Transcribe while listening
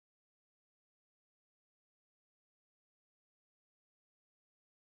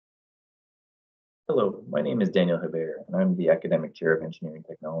Hello, my name is Daniel Hebert, and I'm the Academic Chair of Engineering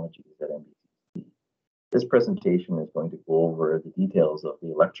Technologies at NBCC. This presentation is going to go over the details of the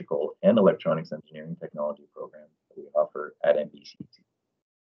Electrical and Electronics Engineering Technology program that we offer at NBCC.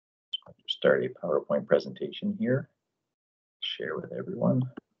 I'm going to start a PowerPoint presentation here, share with everyone.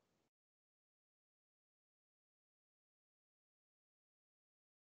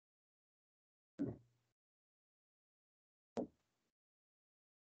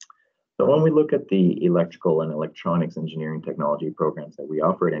 So when we look at the electrical and electronics engineering technology programs that we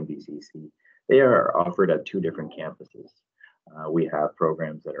offer at NBCC, they are offered at two different campuses. We have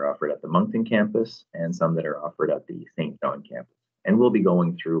programs that are offered at the Moncton campus and some that are offered at the St. John campus. And we'll be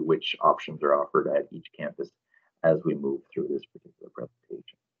going through which options are offered at each campus as we move through this particular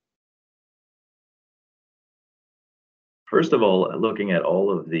presentation. First of all, looking at all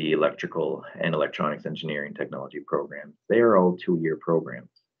of the electrical and electronics engineering technology programs, they are all two-year programs.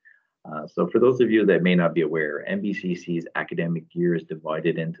 So for those of you that may not be aware, NBCC's academic year is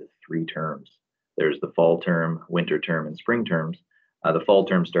divided into three terms. There's the fall term, winter term, and spring terms. The fall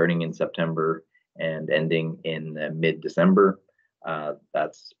term starting in September and ending in mid-December.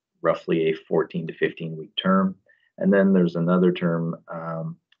 That's roughly a 14 to 15 week term. And then there's another term,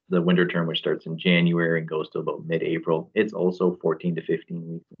 the winter term, which starts in January and goes to about mid-April. It's also 14 to 15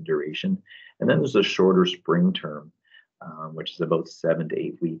 weeks in duration. And then there's a shorter spring term, which is about 7 to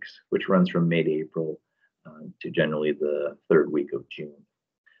 8 weeks, which runs from mid-April to generally the third week of June.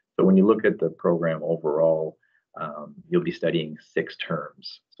 So when you look at the program overall, you'll be studying 6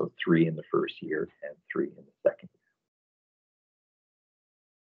 terms, so 3 in the first year and 3 in the second year.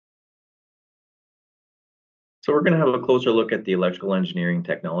 So we're going to have a closer look at the electrical engineering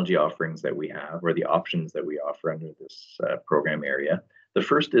technology offerings that we have, or the options that we offer under this program area. The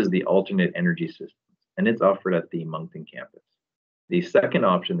first is the alternate energy system, and it's offered at the Moncton campus. The second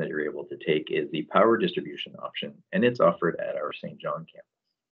option that you're able to take is the power distribution option, and it's offered at our St. John campus.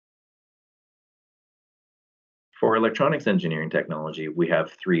 For electronics engineering technology, we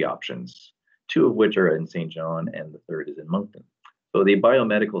have 3 options, 2 of which are in St. John and the third is in Moncton. So the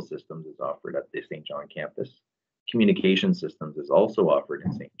biomedical systems is offered at the St. John campus. Communication systems is also offered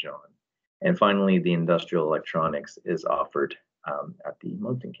in St. John. And finally, the industrial electronics is offered at the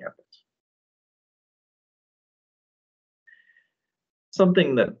Moncton campus.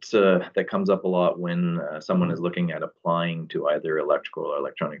 Something that comes up a lot when someone is looking at applying to either electrical or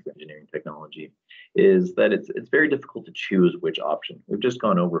electronics engineering technology is that it's very difficult to choose which option. We've just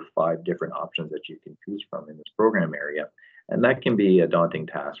gone over 5 different options that you can choose from in this program area, and that can be a daunting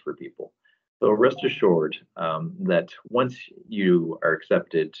task for people. So rest assured that once you are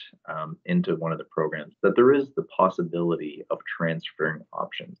accepted into one of the programs, that there is the possibility of transferring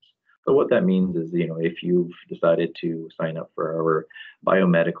options. So what that means is, if you've decided to sign up for our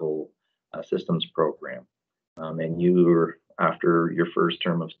biomedical systems program, and you're after your first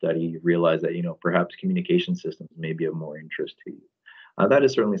term of study, you realize that perhaps communication systems may be of more interest to you. That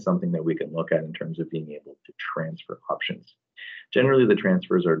is certainly something that we can look at in terms of being able to transfer options. Generally, the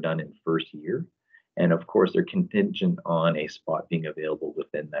transfers are done in first year, and of course, they're contingent on a spot being available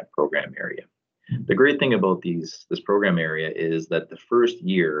within that program area. The great thing about this program area is that the first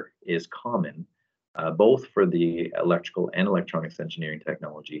year is common, both for the electrical and electronics engineering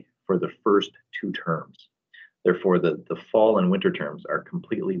technology for the first 2 terms. Therefore, the fall and winter terms are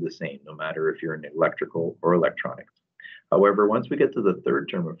completely the same, no matter if you're in electrical or electronics. However, once we get to the third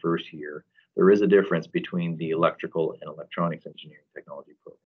term of first year, there is a difference between the electrical and electronics engineering technology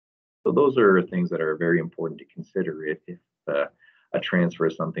program. So those are things that are very important to consider if a transfer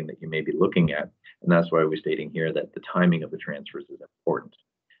is something that you may be looking at. And that's why we're stating here that the timing of the transfers is important.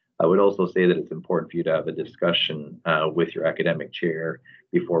 I would also say that it's important for you to have a discussion with your academic chair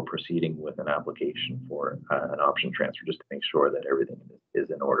before proceeding with an application for an option transfer, just to make sure that everything is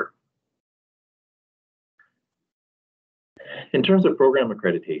in order. In terms of program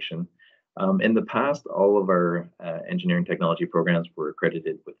accreditation, in the past, all of our engineering technology programs were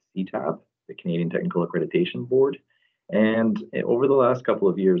accredited with CTAB, the Canadian Technical Accreditation Board. And over the last couple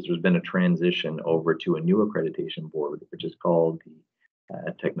of years, there's been a transition over to a new accreditation board, which is called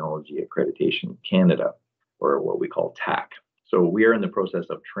the Technology Accreditation Canada, or what we call TAC. So we are in the process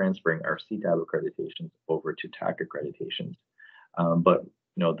of transferring our CTAB accreditations over to TAC accreditations. But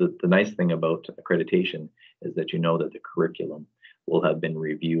the nice thing about accreditation is that that the curriculum will have been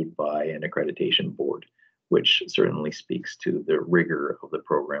reviewed by an accreditation board, which certainly speaks to the rigor of the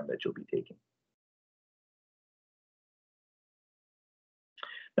program that you'll be taking.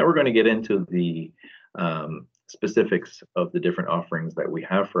 Now we're going to get into the specifics of the different offerings that we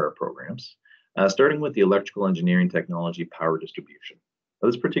have for our programs, starting with the electrical engineering technology power distribution. Now,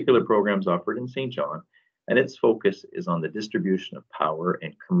 this particular program is offered in St. John, and its focus is on the distribution of power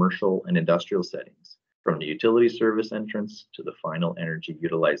in commercial and industrial settings, from the utility service entrance to the final energy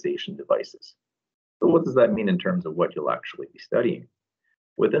utilization devices. So what does that mean in terms of what you'll actually be studying?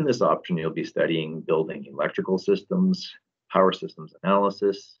 Within this option, you'll be studying building electrical systems, power systems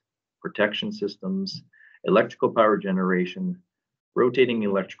analysis, protection systems, electrical power generation, rotating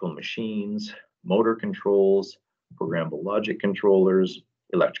electrical machines, motor controls, programmable logic controllers,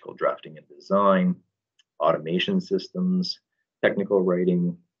 electrical drafting and design, automation systems, technical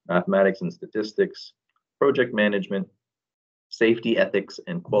writing, mathematics and statistics, project management, safety, ethics,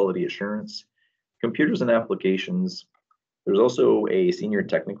 and quality assurance, computers and applications. There's also a senior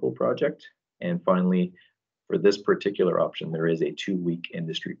technical project. And finally, for this particular option, there is a 2-week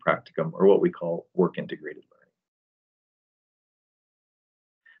industry practicum, or what we call work integrated learning.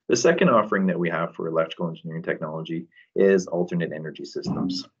 The second offering that we have for electrical engineering technology is alternate energy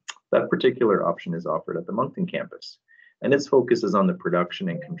systems. That particular option is offered at the Moncton campus, and its focus is on the production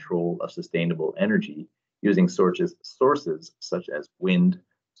and control of sustainable energy using sources such as wind,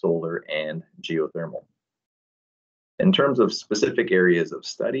 solar, and geothermal. In terms of specific areas of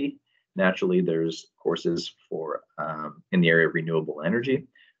study, naturally there's courses for in the area of renewable energy.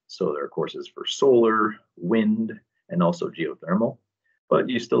 So there are courses for solar, wind, and also geothermal. But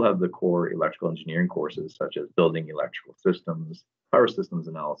you still have the core electrical engineering courses such as building electrical systems, power systems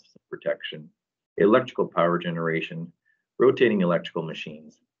analysis and protection, electrical power generation, rotating electrical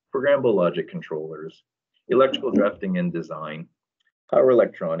machines, programmable logic controllers, electrical drafting and design, power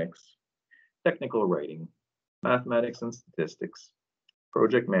electronics, technical writing, mathematics and statistics,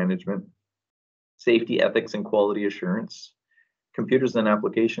 project management, safety, ethics, and quality assurance, computers and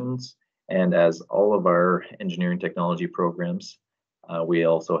applications, and as all of our engineering technology programs, we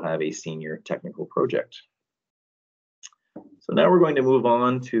also have a senior technical project. So now we're going to move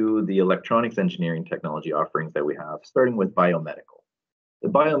on to the electronics engineering technology offerings that we have, starting with biomedical. The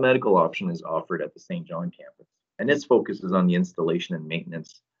biomedical option is offered at the St. John campus, and its focus is on the installation and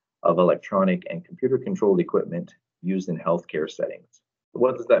maintenance of electronic and computer-controlled equipment used in healthcare settings.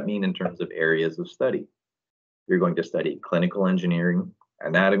 What does that mean in terms of areas of study? You're going to study clinical engineering,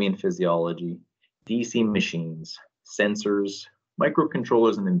 anatomy and physiology, DC machines, sensors,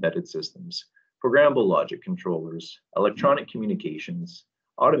 microcontrollers and embedded systems, programmable logic controllers, electronic communications,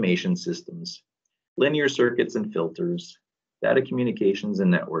 automation systems, linear circuits and filters, data communications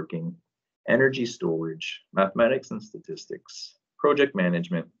and networking, energy storage, mathematics and statistics, project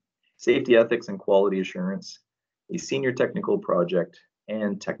management, safety, ethics, and quality assurance, a senior technical project,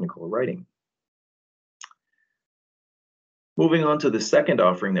 and technical writing. Moving on to the second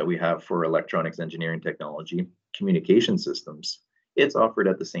offering that we have for electronics engineering technology, communication systems. It's offered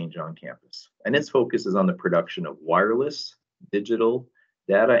at the St. John campus, and its focus is on the production of wireless, digital,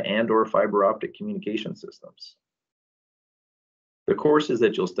 data, and/or fiber optic communication systems. The courses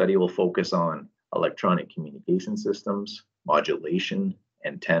that you'll study will focus on electronic communication systems, modulation,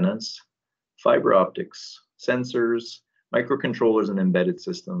 antennas, fiber optics, sensors, microcontrollers and embedded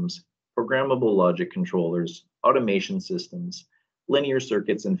systems, programmable logic controllers, automation systems, linear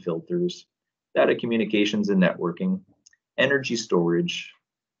circuits and filters, data communications and networking, energy storage,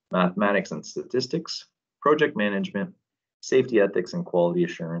 mathematics and statistics, project management, safety, ethics, and quality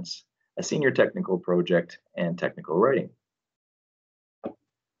assurance, a senior technical project, and technical writing.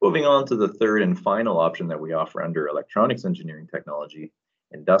 Moving on to the third and final option that we offer under electronics engineering technology,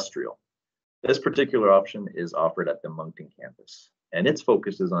 industrial. This particular option is offered at the Moncton campus, and its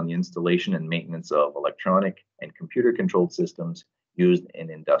focus is on the installation and maintenance of electronic and computer-controlled systems used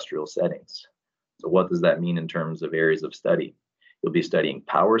in industrial settings. So what does that mean in terms of areas of study? You'll be studying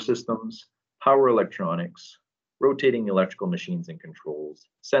power systems, power electronics, rotating electrical machines and controls,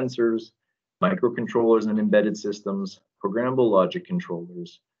 sensors, microcontrollers and embedded systems, programmable logic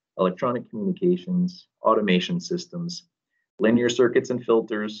controllers, electronic communications, automation systems, linear circuits and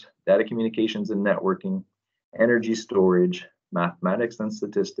filters, data communications and networking, energy storage, mathematics and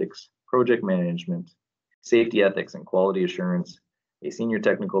statistics, project management, safety, ethics, and quality assurance, a senior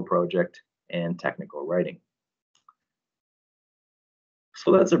technical project, and technical writing.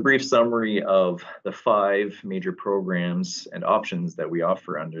 So that's a brief summary of the 5 major programs and options that we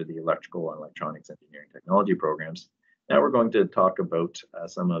offer under the electrical and electronics engineering technology programs. Now we're going to talk about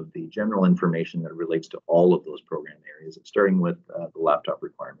some of the general information that relates to all of those program areas, starting with the laptop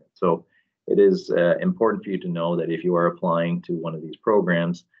requirement. So it is important for you to know that if you are applying to one of these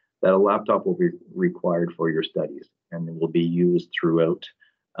programs, that a laptop will be required for your studies and it will be used throughout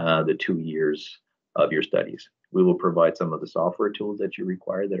the 2 years of your studies. We will provide some of the software tools that you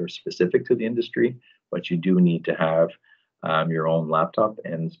require that are specific to the industry, but you do need to have your own laptop,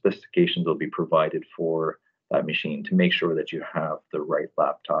 and specifications will be provided for that machine to make sure that you have the right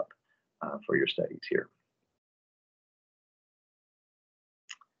laptop for your studies here.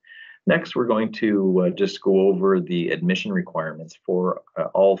 Next, we're going to just go over the admission requirements for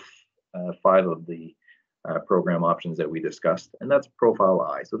all 5 of the program options that we discussed, and that's Profile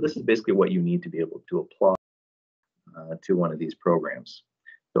I. So this is basically what you need to be able to apply to one of these programs.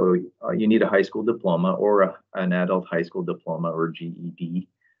 So you need a high school diploma or an adult high school diploma or GED,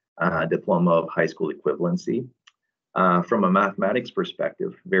 diploma of high school equivalency. From a mathematics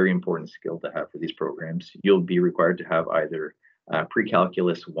perspective, very important skill to have for these programs, you'll be required to have either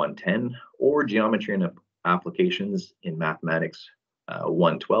Pre-Calculus 110 or Geometry and Applications in Mathematics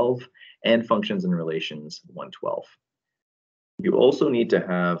 112 and Functions and Relations 112. You also need to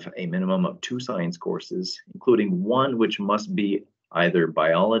have a minimum of 2 science courses, including one which must be either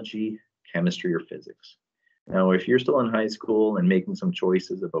biology, chemistry, or physics. Now, if you're still in high school and making some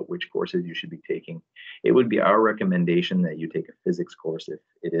choices about which courses you should be taking, it would be our recommendation that you take a physics course if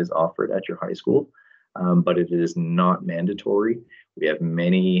it is offered at your high school, but it is not mandatory. We have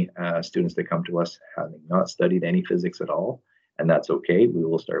many students that come to us having not studied any physics at all, and that's okay. We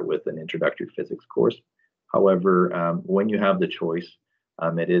will start with an introductory physics course. However, when you have the choice,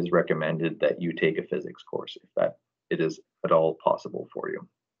 it is recommended that you take a physics course if that it is at all possible for you.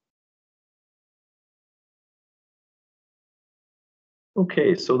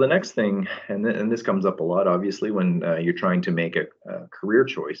 Okay, so the next thing, and this comes up a lot, obviously, when you're trying to make a career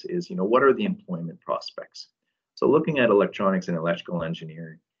choice, is what are the employment prospects? So looking at electronics and electrical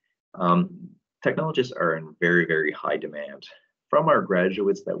engineering, technologists are in very, very high demand. From our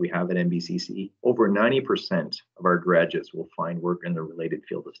graduates that we have at NBCC, over 90% of our graduates will find work in the related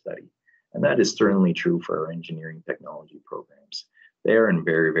field of study. And that is certainly true for our engineering technology programs. They are in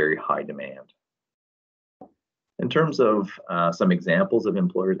very, very high demand. In terms of some examples of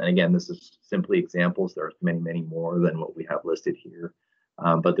employers, and again, this is simply examples, there are many, many more than what we have listed here,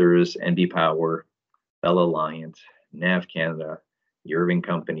 but there is NB Power, Bell Alliant, NAV Canada, Irving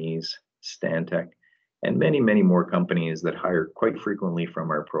Companies, Stantec, and many, many more companies that hire quite frequently from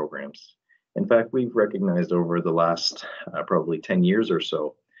our programs. In fact, we've recognized over the last probably 10 years or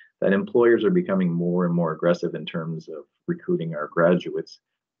so that employers are becoming more and more aggressive in terms of recruiting our graduates,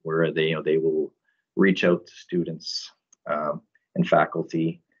 where they will reach out to students and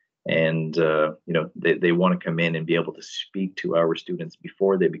faculty, and they want to come in and be able to speak to our students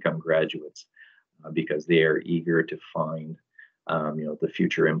before they become graduates, because they are eager to find the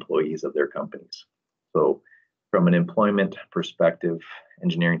future employees of their companies. So from an employment perspective,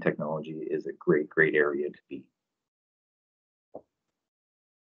 engineering technology is a great, great area to be.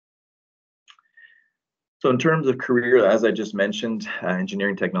 So in terms of career, as I just mentioned,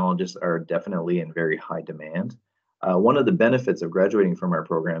 engineering technologists are definitely in very high demand. One of the benefits of graduating from our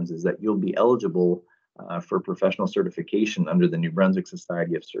programs is that you'll be eligible for professional certification under the New Brunswick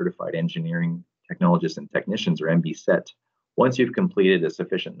Society of Certified Engineering Technologists and Technicians, or NBCET, once you've completed a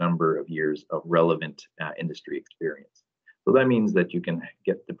sufficient number of years of relevant industry experience. So that means that you can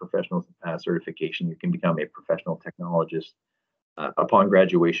get the professional certification, you can become a professional technologist upon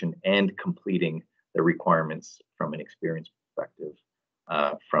graduation and completing the requirements from an experience perspective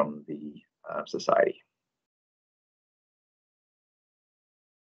from the society.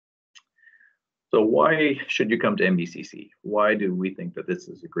 So why should you come to NBCC? Why do we think that this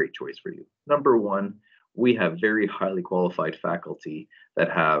is a great choice for you? Number one, we have very highly qualified faculty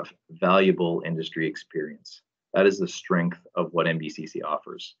that have valuable industry experience. That is the strength of what NBCC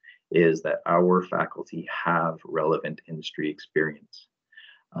offers, is that our faculty have relevant industry experience.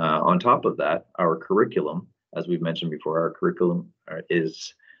 On top of that, our curriculum, as we've mentioned before, our curriculum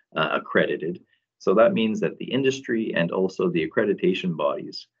is accredited. So that means that the industry and also the accreditation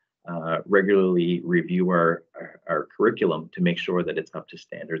bodies regularly review our curriculum to make sure that it's up to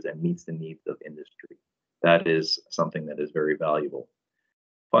standards and meets the needs of industry. That is something that is very valuable.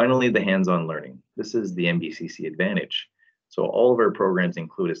 Finally, the hands-on learning. This is the NBCC advantage. So all of our programs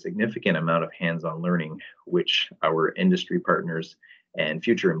include a significant amount of hands-on learning, which our industry partners and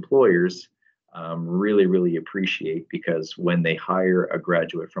future employers really, really appreciate, because when they hire a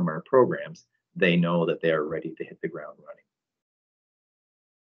graduate from our programs, they know that they are ready to hit the ground running.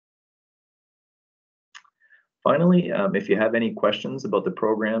 Finally, if you have any questions about the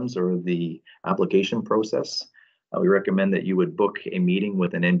programs or the application process, we recommend that you would book a meeting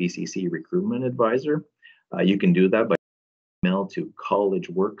with an NBCC recruitment advisor. You can do that by email to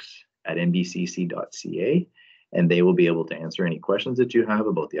collegeworks@nbcc.ca, and they will be able to answer any questions that you have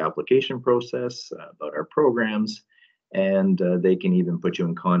about the application process, about our programs, And they can even put you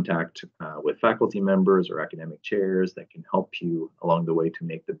in contact with faculty members or academic chairs that can help you along the way to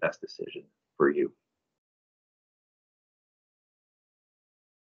make the best decision for you.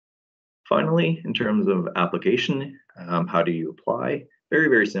 Finally, in terms of application, how do you apply? Very,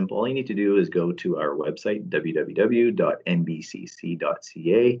 very simple. All you need to do is go to our website, www.nbcc.ca,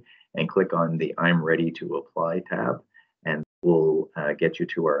 and click on the I'm Ready to Apply tab, and we'll get you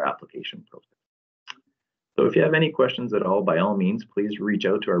to our application process. So if you have any questions at all, by all means, please reach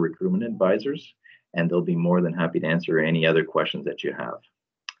out to our recruitment advisors, and they'll be more than happy to answer any other questions that you have.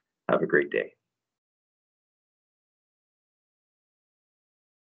 Have a great day.